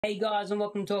Hey guys, and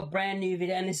welcome to a brand new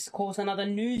video, and this is of course another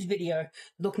news video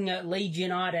looking at Leeds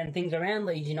United and things around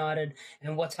Leeds United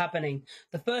and what's happening.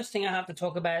 The first thing I have to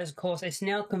talk about is, of course, it's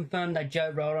now confirmed that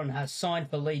Joe Rodon has signed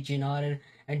for Leeds United,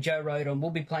 and Joe Rodon will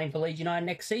be playing for Leeds United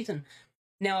next season.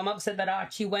 Now, I'm upset that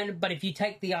Archie went, but if you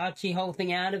take the Archie whole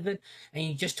thing out of it and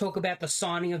you just talk about the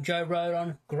signing of Joe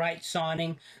Rodon, great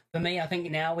signing. For me, I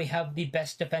think now we have the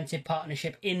best defensive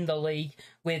partnership in the league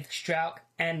with Strauch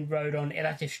and Rodon.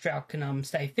 That's if Strauch can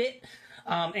stay fit.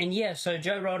 And yeah, so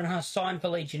Joe Rodon has signed for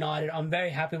Leeds United. I'm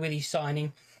very happy with his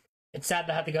signing. It's sad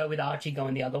to have to go with Archie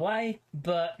going the other way,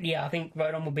 but yeah, I think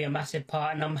Rodon will be a massive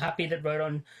part, and I'm happy that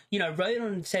Rodon,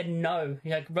 Rodon said no.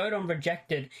 Rodon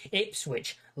rejected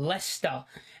Ipswich, Leicester,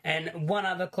 and one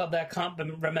other club that I can't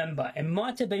remember. It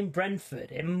might have been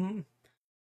Brentford.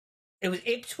 It was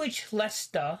Ipswich,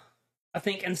 Leicester, I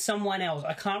think, and someone else.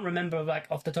 I can't remember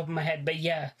off the top of my head, but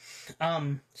yeah.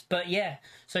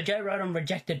 So Joe Rodon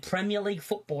rejected Premier League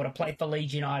football to play for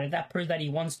Leeds United. That proves that he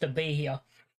wants to be here.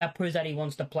 That proves that he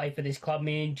wants to play for this club. I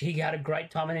mean, he had a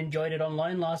great time and enjoyed it on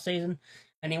loan last season,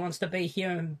 and he wants to be here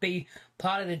and be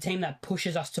part of the team that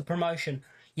pushes us to promotion.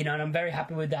 And I'm very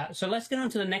happy with that. So let's get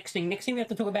on to the next thing. Next thing we have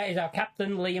to talk about is our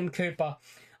captain, Liam Cooper.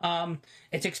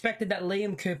 It's expected that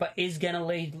Liam Cooper is going to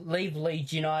leave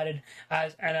Leeds United,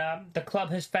 and the club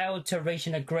has failed to reach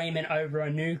an agreement over a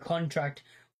new contract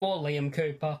for Liam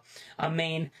Cooper. I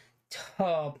mean,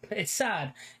 it's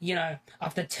sad,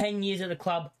 after 10 years at the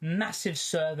club, massive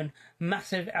servant,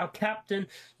 our captain,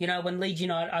 when Leeds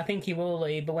United, I think he will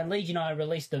leave, but when Leeds United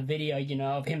released the video,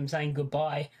 of him saying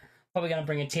goodbye, probably going to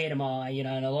bring a tear to my eye,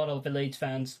 and a lot of the Leeds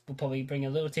fans will probably bring a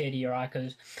little tear to your eye,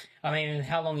 because, I mean,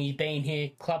 how long he's been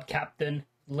here, club captain,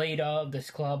 leader of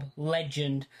this club,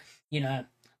 legend,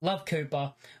 love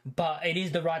Cooper, but it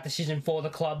is the right decision for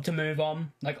the club to move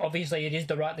on. Obviously, it is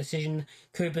the right decision.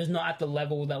 Cooper's not at the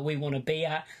level that we want to be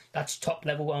at. That's top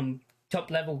level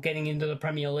getting into the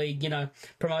Premier League,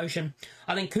 promotion.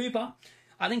 I think Cooper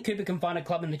can find a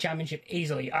club in the Championship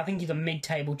easily. I think he's a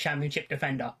mid-table Championship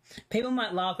defender. People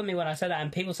might laugh at me when I say that,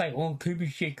 and people say, oh, Cooper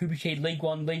shit, League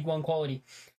One quality.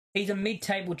 He's a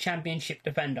mid-table Championship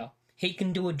defender. He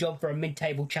can do a job for a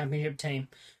mid-table Championship team.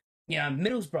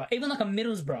 Middlesbrough, even a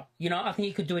Middlesbrough, I think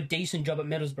he could do a decent job at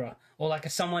Middlesbrough, or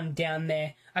someone down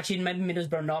there. Actually, maybe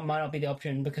Middlesbrough might not be the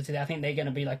option, because I think they're going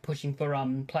to be pushing for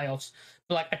playoffs.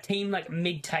 But a team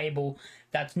mid-table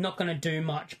that's not going to do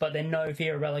much, but they're no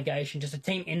fear of relegation, just a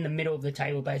team in the middle of the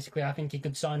table, basically, I think he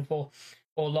could sign for,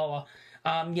 or lower.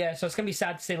 Yeah, so it's going to be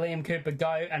sad to see Liam Cooper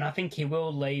go, and I think he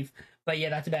will leave. But yeah,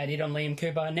 that's about it on Liam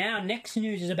Cooper. Now, next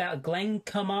news is about Glenn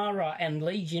Kamara, and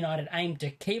Leeds United aim to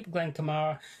keep Glenn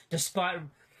Kamara despite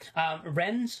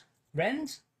Rennes'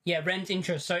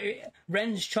 interest. So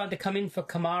Rennes tried to come in for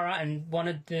Kamara and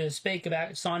wanted to speak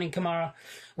about signing Kamara.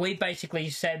 We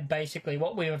basically said,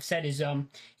 what we have said is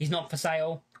he's not for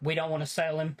sale. We don't want to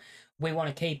sell him. We want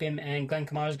to keep him, and Glenn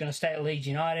Kamara is going to stay at Leeds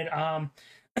United.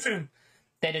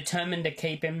 They're determined to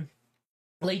keep him.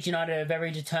 Leeds United are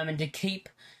very determined to keep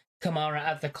Kamara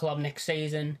at the club next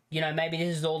season. Maybe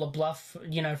this is all a bluff,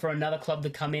 for another club to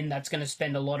come in that's going to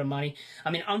spend a lot of money. I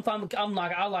mean, I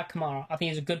like Kamara. I think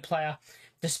he's a good player.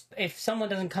 If someone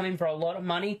doesn't come in for a lot of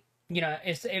money,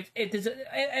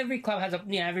 every club has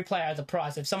every player has a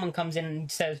price. If someone comes in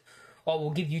and says, oh,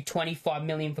 we'll give you 25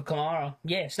 million for Kamara,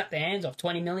 yeah, snap their hands off.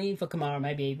 20 million for Kamara,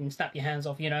 maybe even snap your hands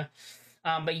off,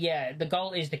 But yeah, the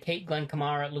goal is to keep Glenn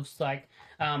Kamara, it looks like,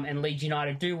 and Leeds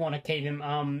United do want to keep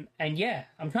him. And yeah,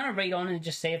 I'm trying to read on and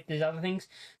just see if there's other things.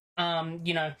 Glenn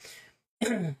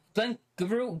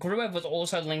Gruev was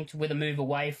also linked with a move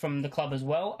away from the club as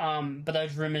well. But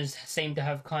those rumours seem to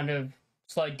have kind of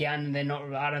slowed down, and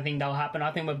I don't think they'll happen.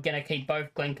 I think we're going to keep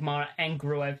both Glenn Kamara and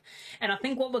Gruev. And I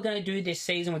think what we're going to do this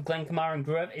season with Glenn Kamara and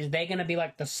Gruev is they're going to be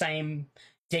the same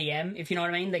DM, if you know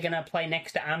what I mean. They're going to play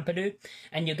next to Ampadu,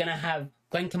 and you're going to have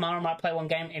Glenn Kamara might play one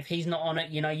game. If he's not on it,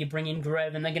 you bring in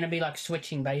Gruev, and they're going to be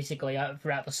switching basically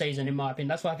throughout the season, in my opinion.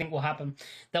 That's what I think will happen.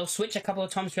 They'll switch a couple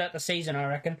of times throughout the season, I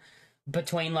reckon,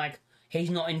 between he's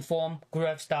not in form,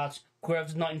 Gruev starts,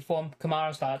 Gruev's not in form,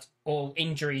 Kamara starts, or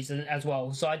injuries as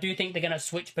well. So I do think they're going to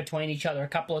switch between each other a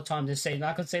couple of times this season.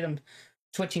 I could see them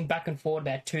switching back and forward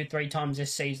about 2-3 times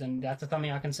this season. That's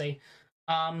something I can see.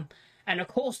 And of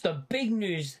course, the big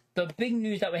news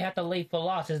that we have to leave for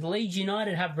last is Leeds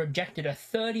United have rejected a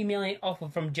 30 million offer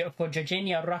for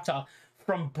Jorginho Rutter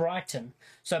from Brighton.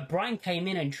 So Brighton came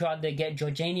in and tried to get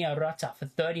Jorginho Rutter for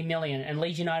 30 million, and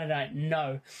Leeds United don't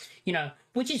know,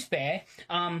 which is fair,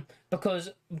 because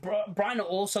Brighton are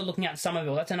also looking at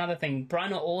Somerville. That's another thing.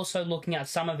 Brighton are also looking at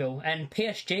Somerville, and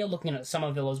PSG are looking at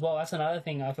Somerville as well. That's another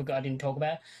thing I didn't talk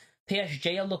about.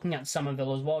 PSG are looking at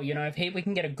Somerville as well. You know, if we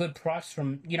can get a good price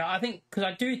from, you know, I think, because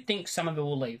I do think Somerville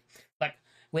will leave. Like,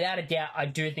 without a doubt, I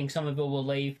do think Somerville will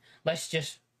leave. Let's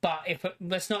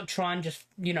not try and just,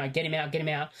 you know, get him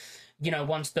out. You know,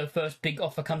 once the first big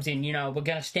offer comes in, you know, we're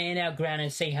going to stand our ground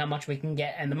and see how much we can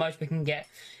get, and the most we can get.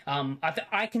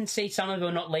 I can see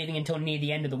Somerville not leaving until near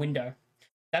the end of the window.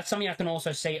 That's something I can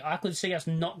also see. I could see us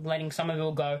not letting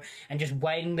Somerville go and just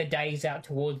waiting the days out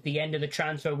towards the end of the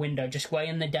transfer window, just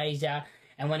waiting the days out,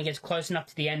 and when it gets close enough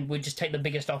to the end, we just take the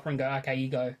biggest offer and go, okay, you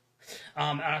go.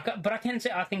 But I can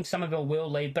say I think Somerville will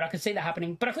leave, but I could see that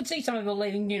happening. But I could see Somerville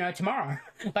leaving, you know, tomorrow.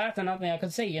 That's another thing I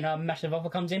could see. You know, a massive offer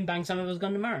comes in, bang, Somerville's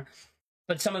gone tomorrow.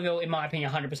 But Somerville, in my opinion,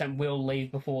 100% will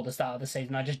leave before the start of the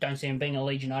season. I just don't see him being a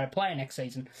Leeds United player next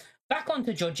season. Back on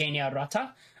to Jorginho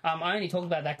Rutter. I only talked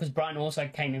about that because Brighton also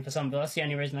came in for Somerville. That's the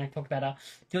only reason I talked about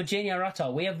Jorginho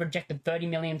Rutter. We have rejected 30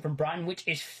 million from Brighton, which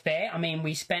is fair. I mean,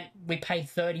 we paid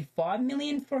 35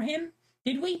 million for him,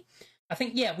 did we? I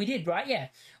think, yeah, we did, right? Yeah.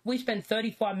 We spent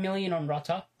 35 million on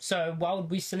Rutter, so why would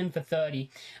we sell him for 30?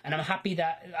 And I'm happy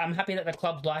that the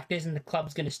club's like this and the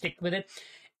club's going to stick with it.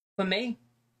 For me,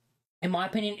 in my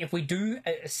opinion, if we do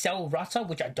sell Rutter,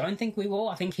 which I don't think we will,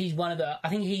 I think he's one of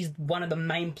the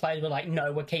main players we're like,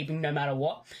 no, we're keeping no matter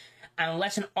what.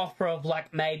 Unless an offer of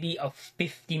like maybe a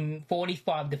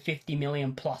 45 to 50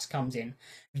 million plus comes in,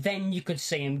 then you could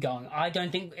see him going. I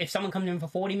don't think if someone comes in for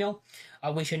 40 mil,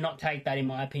 we should not take that, in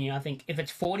my opinion. I think if it's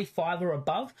 45 or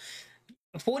above,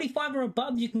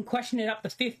 you can question it up to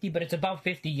 50, but it's above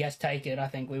 50, yes, take it. I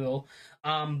think we will.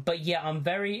 But yeah, I'm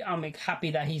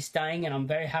happy that he's staying, and I'm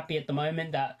very happy at the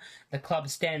moment that the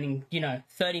club's standing, you know,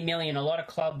 30 million. A lot of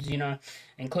clubs, you know,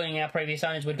 including our previous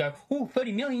owners, would go, oh,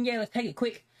 30 million, yeah, let's take it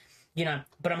quick. You know,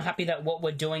 but I'm happy that what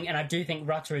we're doing, and I do think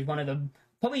Rutter is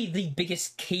probably the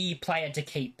biggest key player to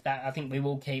keep, that I think we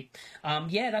will keep.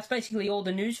 Yeah, that's basically all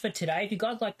the news for today. If you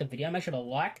guys liked the video, make sure to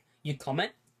like, you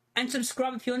comment, and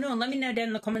subscribe if you're new, and let me know down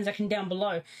in the comment section down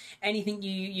below anything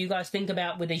you guys think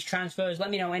about with these transfers. Let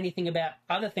me know anything about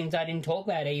other things I didn't talk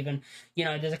about even. You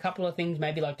know, there's a couple of things,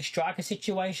 maybe like the striker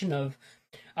situation of,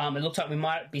 it looks like we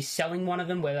might be selling one of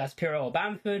them, whether that's Pirro or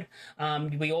Bamford.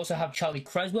 We also have Charlie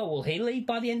Creswell. Will he leave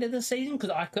by the end of the season?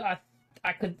 Because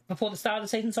I could, before the start of the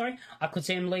season, sorry, I could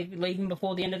see him leaving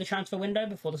before the end of the transfer window,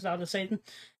 before the start of the season.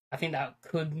 I think that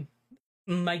could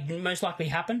most likely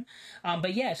happen.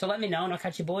 But yeah, so let me know, and I'll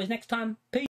catch you boys next time. Peace.